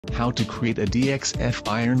How to create a DXF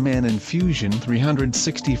Iron Man in Fusion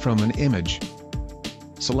 360 from an image.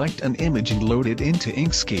 Select an image and load it into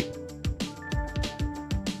Inkscape.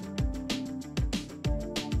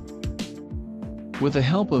 With the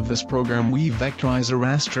help of this program we vectorize a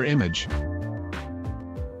raster image.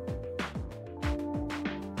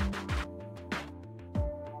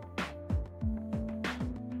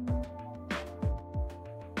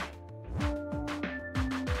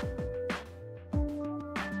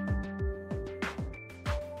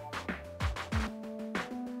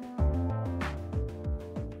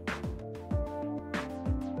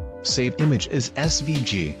 Save image as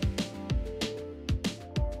SVG.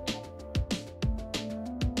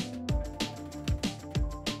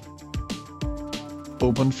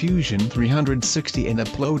 Open Fusion 360 and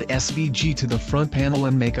upload SVG to the front panel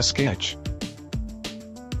and make a sketch.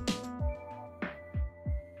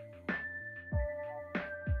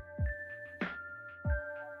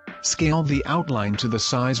 Scale the outline to the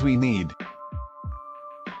size we need.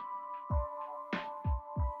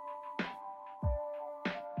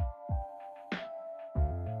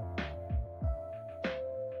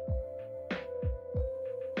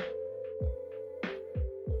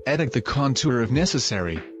 Edit the contour if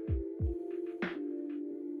necessary.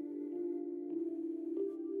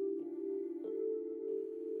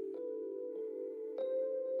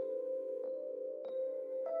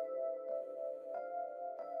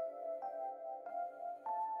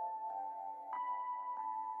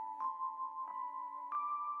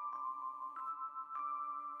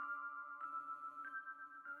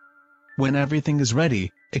 When everything is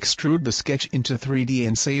ready, extrude the sketch into 3D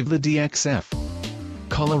and save the DXF.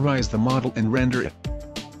 Colorize the model and render it.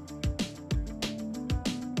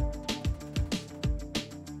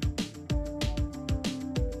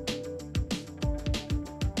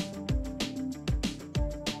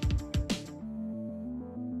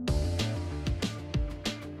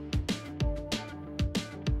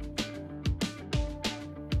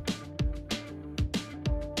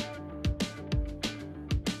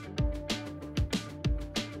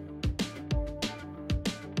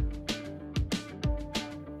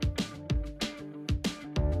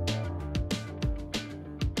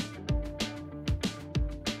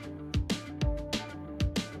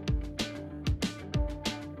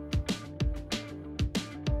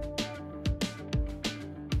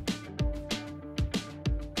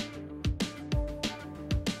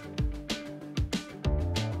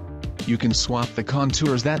 You can swap the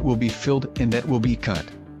contours that will be filled and that will be cut.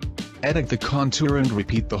 Edit the contour and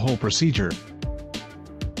repeat the whole procedure.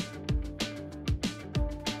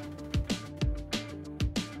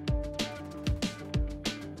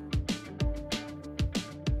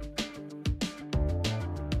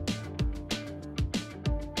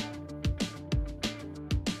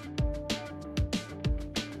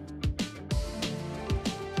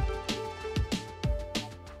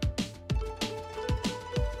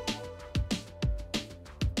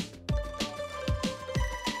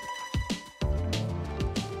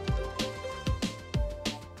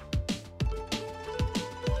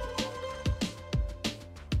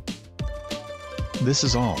 This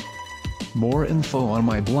is all. More info on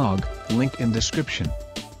my blog, link in description.